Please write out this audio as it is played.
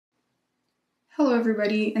Hello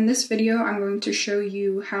everybody, in this video I'm going to show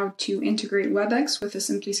you how to integrate Webex with a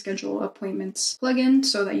Simply Schedule Appointments plugin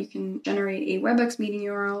so that you can generate a Webex meeting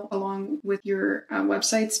URL along with your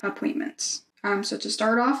website's appointments. So to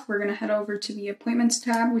start off, we're going to head over to the Appointments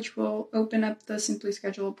tab, which will open up the Simply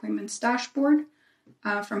Schedule Appointments dashboard.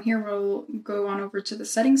 From here we'll go on over to the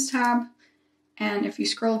Settings tab, and if you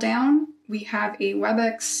scroll down, we have a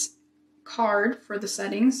Webex card for the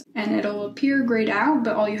settings, and it'll appear grayed out,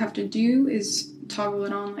 but all you have to do is toggle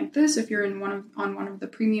it on like this if you're in on one of the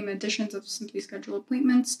premium editions of Simply Schedule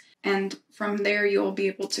Appointments, and from there you'll be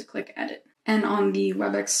able to click edit. And on the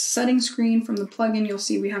Webex settings screen from the plugin, you'll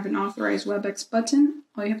see we have an Authorize Webex button.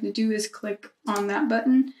 All you have to do is click on that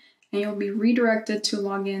button and you'll be redirected to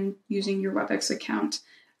log in using your Webex account.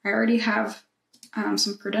 I already have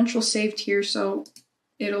some credentials saved here, so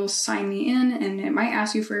it'll sign me in and it might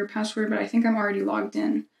ask you for your password, but I think I'm already logged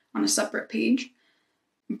in on a separate page.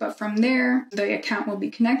 But from there, the account will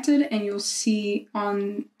be connected and you'll see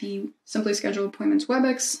on the Simply Schedule Appointments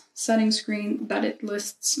Webex settings screen that it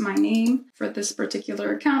lists my name for this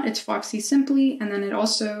particular account. It's Foxy Simply, and then it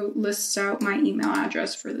also lists out my email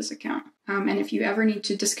address for this account. And if you ever need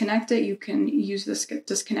to disconnect it, you can use this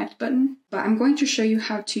disconnect button. But I'm going to show you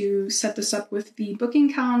how to set this up with the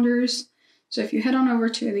booking calendars. So if you head on over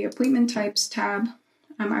to the Appointment Types tab,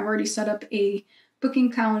 I've already set up a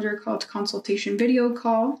booking calendar called Consultation Video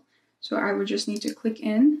Call. So I would just need to click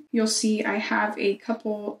in. You'll see I have a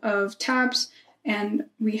couple of tabs, and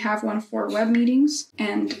we have one for web meetings,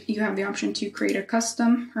 and you have the option to create a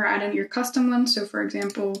custom or add in your custom one. So for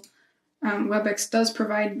example, Webex does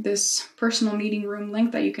provide this personal meeting room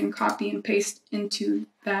link that you can copy and paste into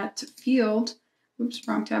that field. Oops,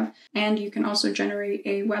 wrong tab. And you can also generate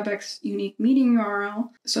a Webex unique meeting URL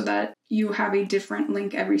so that you have a different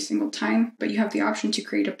link every single time, but you have the option to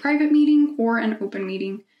create a private meeting or an open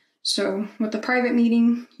meeting. So with the private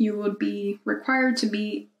meeting, you would be required to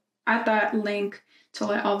be at that link to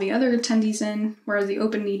let all the other attendees in, whereas the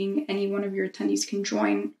open meeting, any one of your attendees can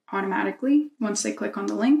join automatically once they click on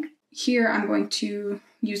the link. Here, I'm going to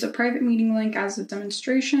use a private meeting link as a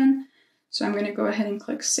demonstration. So I'm going to go ahead and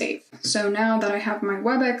click Save. So now that I have my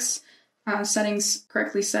Webex settings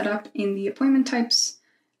correctly set up in the appointment types,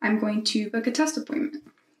 I'm going to book a test appointment.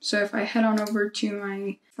 So if I head on over to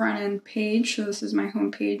my front end page, so this is my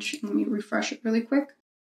home page, let me refresh it really quick.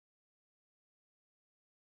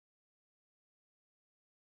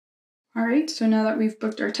 All right, so now that we've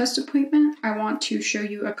booked our test appointment, I want to show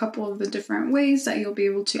you a couple of the different ways that you'll be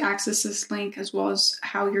able to access this link, as well as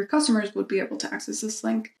how your customers would be able to access this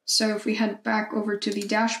link. So if we head back over to the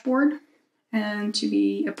dashboard and to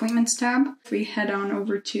the appointments tab, if we head on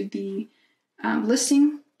over to the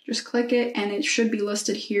listing, just click it and it should be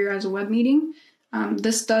listed here as a web meeting.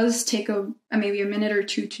 This does take maybe a minute or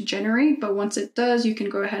two to generate, but once it does, you can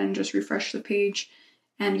go ahead and just refresh the page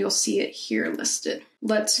and you'll see it here listed.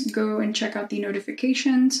 Let's go and check out the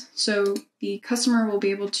notifications. So the customer will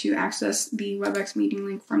be able to access the Webex meeting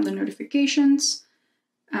link from the notifications.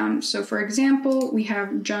 So for example, we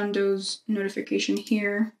have John Doe's notification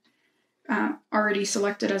here already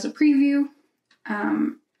selected as a preview.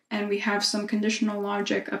 And we have some conditional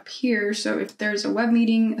logic up here. So if there's a web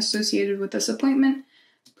meeting associated with this appointment,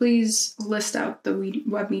 please list out the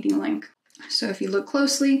web meeting link. So if you look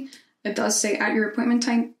closely, it does say at your appointment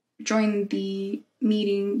time, join the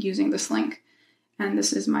meeting using this link. And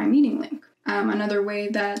this is my meeting link. Another way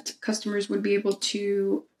that customers would be able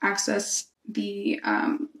to access the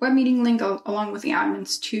web meeting link along with the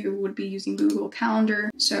admins too would be using Google Calendar.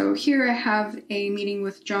 So here I have a meeting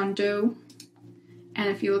with John Doe. And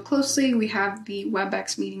if you look closely, we have the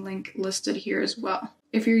Webex meeting link listed here as well.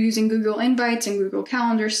 If you're using Google Invites and Google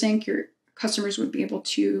Calendar Sync, your customers would be able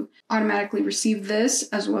to automatically receive this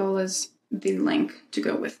as well as the link to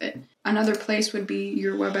go with it. Another place would be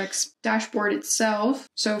your Webex dashboard itself.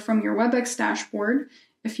 So from your Webex dashboard,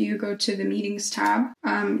 if you go to the Meetings tab,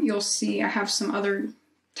 you'll see I have some other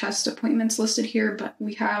test appointments listed here, but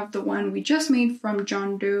we have the one we just made from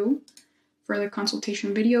John Doe for the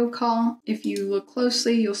consultation video call. If you look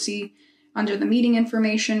closely, you'll see under the meeting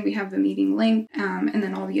information, we have the meeting link and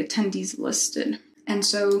then all the attendees listed. And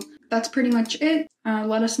so that's pretty much it.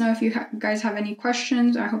 Let us know if you guys have any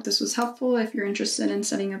questions. I hope this was helpful if you're interested in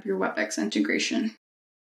setting up your Webex integration.